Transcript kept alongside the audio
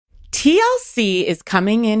TLC is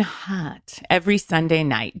coming in hot every Sunday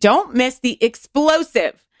night. Don't miss the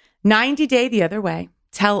explosive 90 Day the Other Way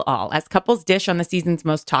tell all as couples dish on the season's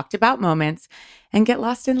most talked about moments and get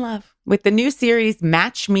lost in love with the new series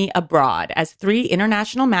Match Me Abroad, as 3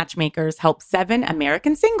 international matchmakers help 7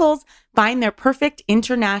 American singles find their perfect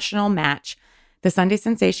international match. The Sunday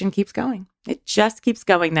sensation keeps going. It just keeps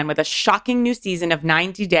going then with a shocking new season of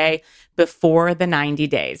 90 Day before the 90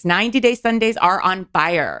 days. 90 Day Sundays are on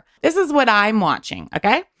fire. This is what I'm watching,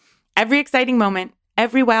 okay? Every exciting moment,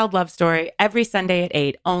 every wild love story, every Sunday at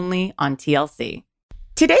 8, only on TLC.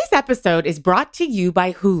 Today's episode is brought to you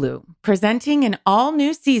by Hulu, presenting an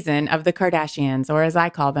all-new season of The Kardashians, or as I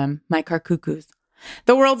call them, my Karkukus.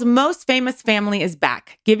 The world's most famous family is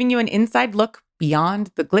back, giving you an inside look beyond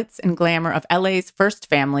the glitz and glamour of LA's first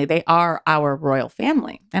family. They are our royal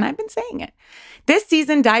family, and I've been saying it. This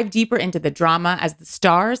season dive deeper into the drama as the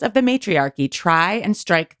stars of the matriarchy try and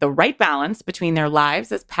strike the right balance between their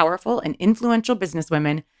lives as powerful and influential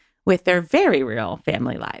businesswomen with their very real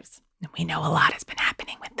family lives. And we know a lot has been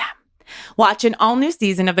happening with them. Watch an all-new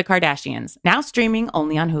season of The Kardashians, now streaming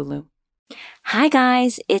only on Hulu. Hi,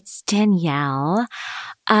 guys. It's Danielle.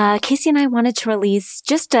 Casey and I wanted to release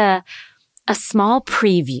just a small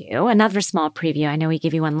preview, another small preview. I know we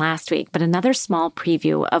gave you one last week, but another small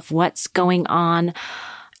preview of what's going on,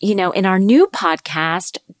 in our new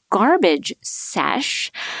podcast, Garbage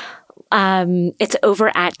Sesh. It's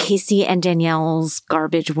over at Casey and Danielle's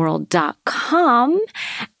garbageworld.com.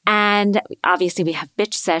 And obviously we have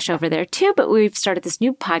Bitch Sesh over there too, but we've started this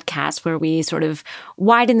new podcast where we sort of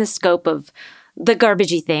widen the scope of the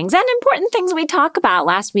garbagey things and important things we talk about.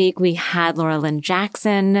 Last week, we had Laura Lynn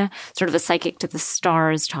Jackson, sort of a psychic to the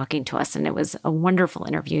stars, talking to us, and it was a wonderful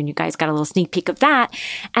interview, and you guys got a little sneak peek of that.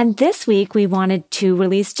 And this week, we wanted to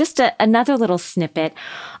release just another little snippet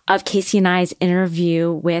of Casey and I's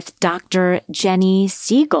interview with Dr. Jenny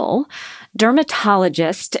Siegel,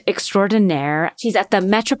 dermatologist extraordinaire. She's at the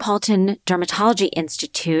Metropolitan Dermatology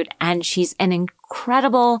Institute, and she's an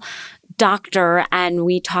incredible doctor, and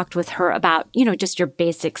we talked with her about, just your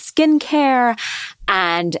basic skincare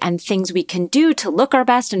and things we can do to look our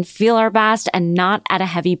best and feel our best and not at a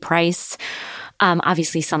heavy price.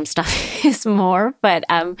 Obviously some stuff is more, but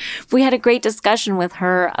we had a great discussion with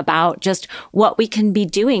her about just what we can be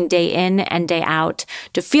doing day in and day out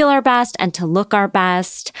to feel our best and to look our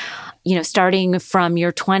best, starting from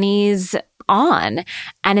your 20s on.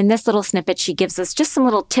 And in this little snippet, she gives us just some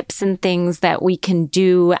little tips and things that we can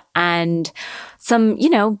do and some,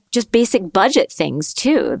 just basic budget things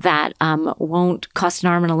too that won't cost an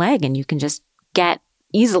arm and a leg and you can just get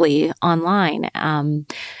easily online.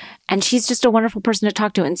 And she's just a wonderful person to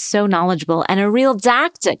talk to and so knowledgeable and a real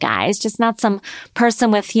doctor, guys, just not some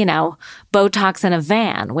person with, Botox in a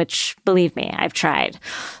van, which, believe me, I've tried.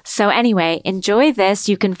 So anyway, enjoy this.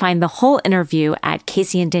 You can find the whole interview at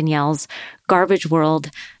Casey and Danielle's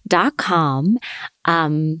garbageworld.com.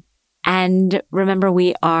 And remember,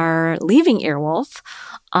 we are leaving Earwolf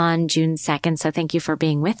on June 2nd. So thank you for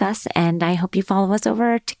being with us. And I hope you follow us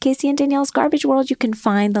over to Casey and Danielle's Garbage World. You can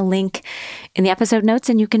find the link in the episode notes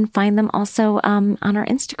and you can find them also on our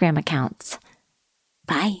Instagram accounts.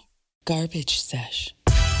 Bye. Garbage Sesh.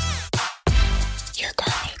 You're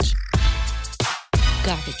garbage.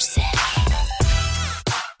 Garbage Sesh.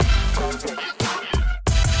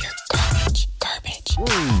 You're garbage. Garbage.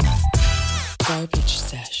 Garbage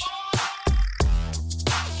Sesh.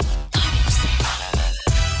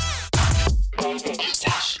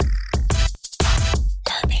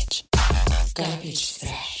 Garbage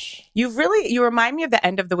Sesh. You remind me of the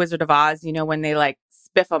end of The Wizard of Oz, when they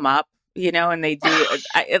spiff them up, and they do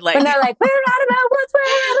when they're like, we're out of the woods, we're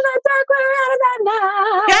out of the dark, we're out of that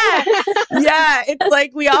night. Yeah. It's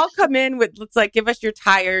like we all come in with, give us you're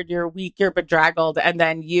tired, you're weak, you're bedraggled, and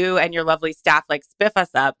then you and your lovely staff spiff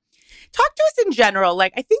us up. Talk to us in general. I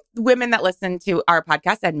think women that listen to our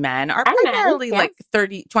podcast and men are primarily 20s,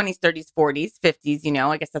 30s, 40s, 50s,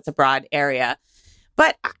 I guess that's a broad area.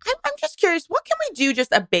 But I'm just curious, what can we do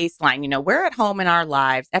just a baseline? We're at home in our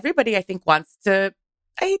lives. Everybody, I think, wants to,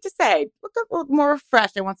 I hate to say, look a little more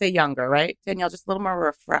refreshed. I won't say younger, right? Danielle, just a little more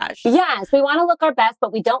refreshed. Yes, we want to look our best,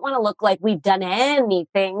 but we don't want to look like we've done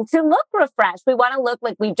anything to look refreshed. We want to look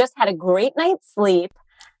like we've just had a great night's sleep.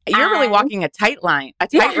 You're really walking a tightrope.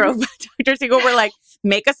 Dr. Siegel, we're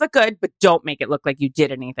make us look good, but don't make it look like you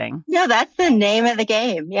did anything. Yeah, that's the name of the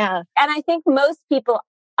game. Yeah. And I think most people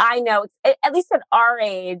I know, at least at our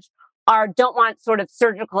age, don't want sort of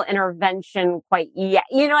surgical intervention quite yet.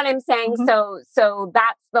 You know what I'm saying? Mm-hmm. So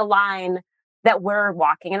that's the line that we're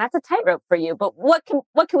walking, and that's a tightrope for you. But what can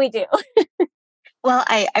we do? Well,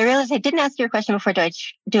 I realized I didn't ask your question before.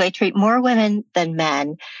 Do I treat more women than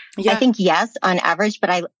men? I Yeah. think yes, on average, but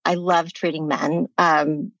I love treating men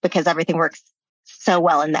because everything works so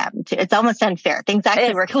well in them. It's almost unfair. Things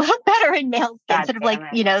actually work a little better in male skin. God Sort of damn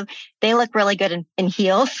like, it. they look really good in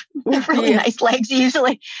heels. They're really Yeah. nice legs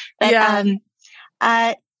usually. But Yeah.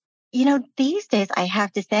 uh, these days, I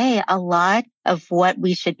have to say a lot of what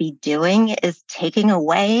we should be doing is taking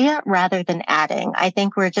away rather than adding. I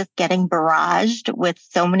think we're just getting barraged with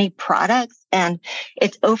so many products and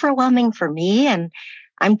it's overwhelming for me. And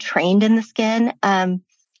I'm trained in the skin.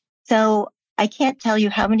 So I can't tell you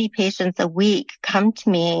how many patients a week come to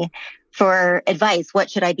me for advice.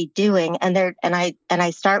 What should I be doing? And I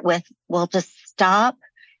start with, well, just stop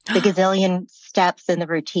the gazillion steps in the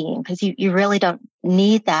routine because you really don't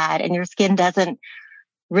need that. And your skin doesn't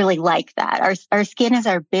really like that. Our skin is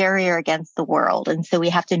our barrier against the world. And so we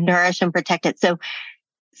have to nourish and protect it. So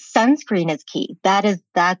sunscreen is key.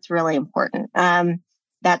 That's really important.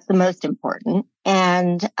 That's the most important.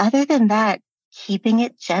 And other than that, keeping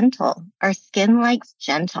it gentle. Our skin likes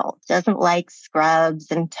gentle, doesn't like scrubs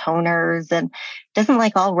and toners and doesn't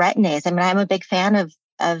like all retin-A's. I mean, I'm a big fan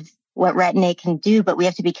of what retin-A can do, but we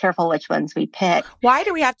have to be careful which ones we pick. Why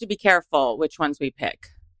do we have to be careful which ones we pick?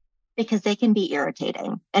 Because they can be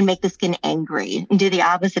irritating and make the skin angry and do the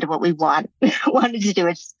opposite of what we wanted to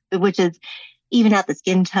do, which is even out the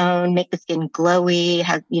skin tone, make the skin glowy,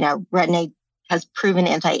 retin-A has proven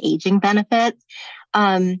anti-aging benefits.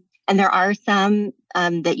 And there are some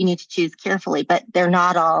that you need to choose carefully, but they're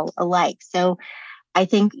not all alike. So I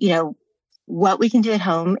think, what we can do at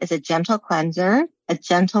home is a gentle cleanser, a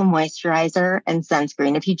gentle moisturizer, and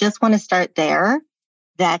sunscreen. If you just want to start there,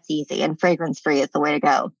 that's easy. And fragrance-free is the way to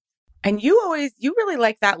go. And you really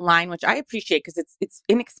like that line, which I appreciate because it's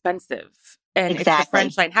inexpensive. And It's the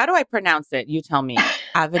French line. How do I pronounce it? You tell me.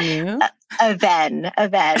 Avenue? Aven.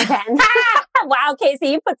 Wow, Casey,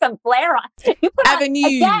 you put some flair on. You put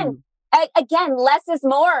Avenue. Again, less is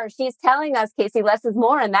more. She's telling us, Casey, less is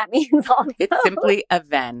more. And that means also. It's simply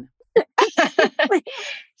Aven.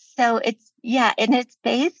 So and it's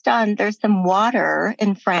based on, there's some water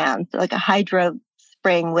in France, like a hydro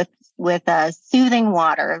spring with soothing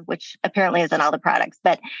water, which apparently is in all the products.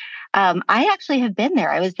 But I actually have been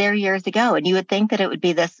there. I was there years ago, and you would think that it would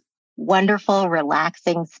be this wonderful,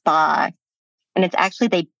 relaxing spa. And it's actually,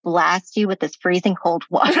 they blast you with this freezing cold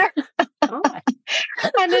water. Oh.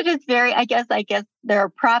 And it is I guess there are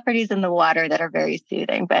properties in the water that are very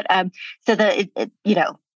soothing. But so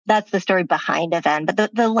that's the story behind Aven.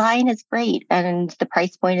 But the line is great and the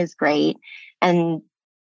price point is great. And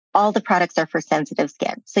all the products are for sensitive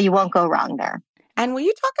skin. So you won't go wrong there. And will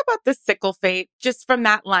you talk about the sickle fate? Just from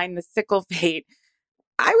that line, the sickle fate.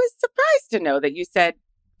 I was surprised to know that you said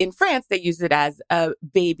in France, they use it as a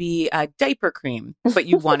baby diaper cream, but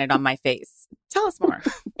you want it on my face. Tell us more.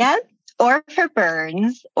 Yeah. Or for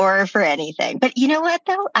burns or for anything. But you know what,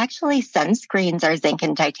 though? Actually, sunscreens are zinc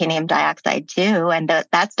and titanium dioxide, too. And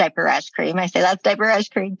that's diaper rash cream. I say that's diaper rash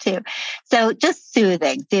cream, too. So just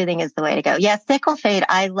soothing. Soothing is the way to go. Yeah, sickle fade,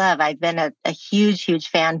 I love. I've been a huge, huge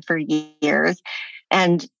fan for years.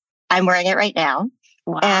 And I'm wearing it right now.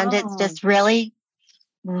 Wow. And it's just really,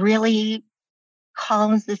 really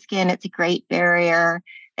calms the skin. It's a great barrier.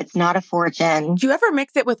 It's not a fortune. Do you ever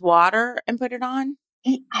mix it with water and put it on?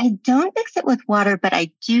 I don't mix it with water, but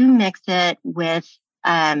I do mix it with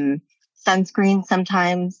sunscreen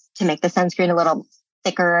sometimes to make the sunscreen a little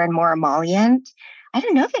thicker and more emollient. I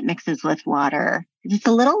don't know if it mixes with water.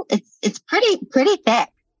 It's pretty thick.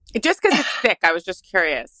 Just because it's thick, I was just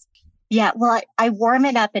curious. Yeah, well, I warm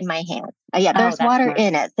it up in my hands. There's water nice.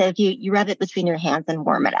 in it. So if you rub it between your hands and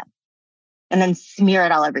warm it up and then smear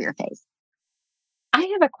it all over your face. I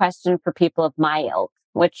have a question for people of my ilk,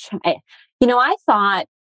 which I thought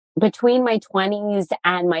between my 20s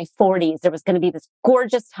and my 40s, there was going to be this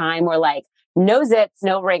gorgeous time where like no zits,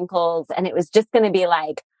 no wrinkles. And it was just going to be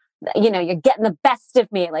like, you're getting the best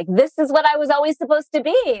of me. Like, this is what I was always supposed to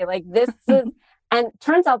be. Like, this is, and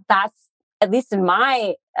turns out that's, at least in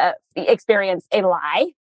my experience, a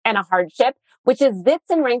lie and a hardship, which is zits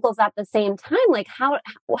and wrinkles at the same time. Like,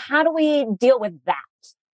 how do we deal with that?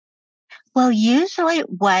 Well, usually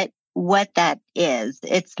what that is,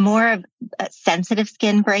 it's more of sensitive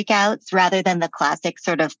skin breakouts rather than the classic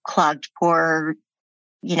sort of clogged pore,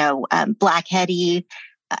 blackheady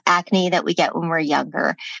acne that we get when we're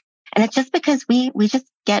younger. And it's just because we just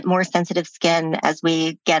get more sensitive skin as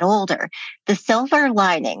we get older. The silver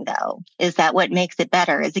lining, though, is that what makes it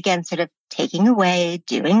better is, again, sort of taking away,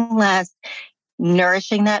 doing less,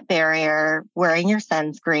 nourishing that barrier, wearing your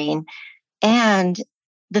sunscreen, and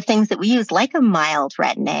the things that we use, like a mild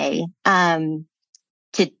retin-A,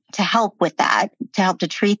 to help with that, to help to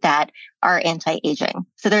treat that, are anti-aging.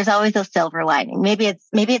 So there's always a silver lining. Maybe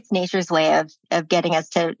it's nature's way of getting us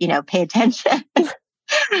to, pay attention.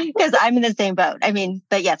 Because I'm in the same boat. I mean,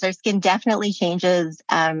 but yes, our skin definitely changes,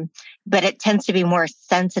 but it tends to be more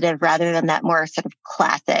sensitive rather than that more sort of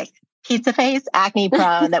classic pizza face, acne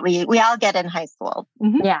prone that we all get in high school.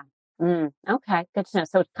 Mm-hmm. Yeah. Okay. Good to know.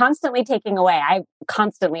 So constantly taking away, I'm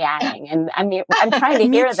constantly adding. And I mean, I'm trying to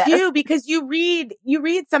hear this. Too, because you read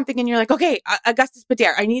something and you're like, okay, Augustus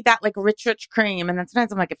Pater, I need that like rich cream. And then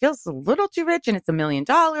sometimes I'm like, it feels a little too rich and it's $1 million.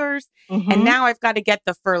 Mm-hmm. And now I've got to get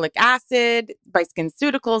the Furlic acid by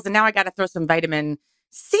SkinCeuticals. And now I got to throw some vitamin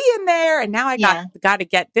C in there. And now I got to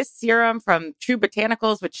get this serum from True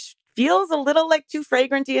Botanicals, which feels a little like too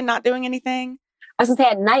fragranty and not doing anything. I was gonna say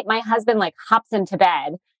at night, my husband like hops into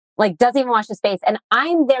bed, like doesn't even wash his face. And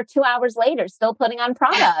I'm there 2 hours later, still putting on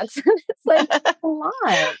products. It's like, come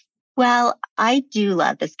on. Well, I do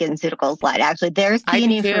love the SkinCeuticals line. Actually, there's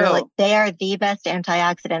peony Furlic. They are the best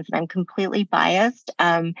antioxidants, and I'm completely biased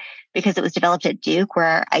because it was developed at Duke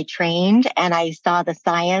where I trained, and I saw the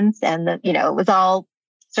science, and it was all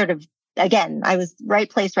sort of, again, I was right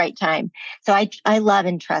place, right time. So I love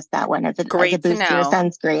and trust that one as a boost to a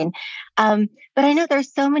sunscreen. But I know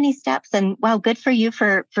there's so many steps, and wow, good for you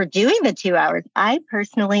for doing the 2 hours. I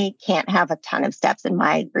personally can't have a ton of steps in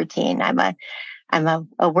my routine. I'm a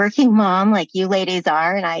working mom like you ladies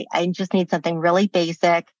are, and I just need something really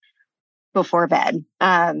basic before bed.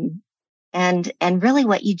 And really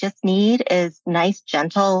what you just need is nice,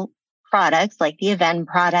 gentle products like the Aven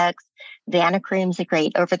products. Vana cream's a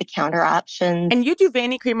great over-the-counter option. And you do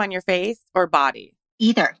Vani cream on your face or body?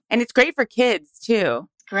 Either. And it's great for kids too.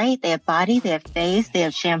 It's great. They have body, they have face, they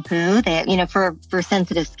have shampoo, they have, for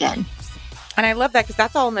sensitive skin. And I love that because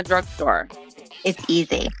that's all in the drugstore. It's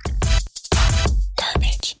easy.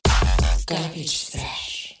 Garbage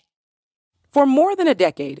Sesh. For more than a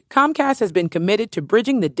decade, Comcast has been committed to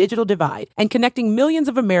bridging the digital divide and connecting millions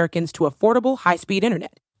of Americans to affordable, high-speed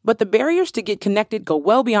internet. But the barriers to get connected go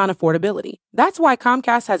well beyond affordability. That's why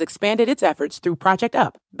Comcast has expanded its efforts through Project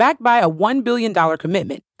Up. Backed by a $1 billion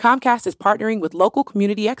commitment, Comcast is partnering with local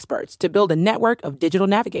community experts to build a network of digital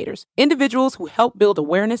navigators, individuals who help build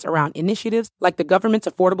awareness around initiatives like the government's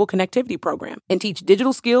Affordable Connectivity Program and teach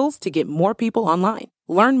digital skills to get more people online.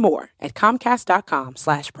 Learn more at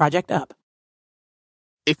comcast.com/projectup.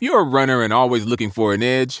 If you're a runner and always looking for an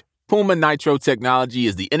edge, Puma Nitro technology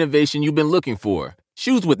is the innovation you've been looking for.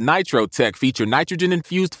 Shoes with Nitro Tech feature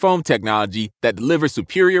nitrogen-infused foam technology that delivers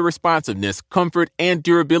superior responsiveness, comfort, and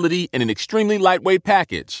durability in an extremely lightweight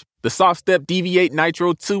package. The Soft Step Deviate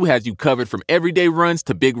Nitro 2 has you covered from everyday runs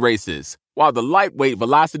to big races, while the lightweight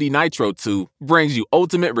Velocity Nitro 2 brings you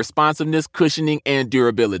ultimate responsiveness, cushioning, and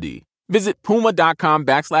durability. Visit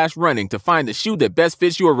puma.com/running to find the shoe that best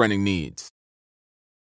fits your running needs.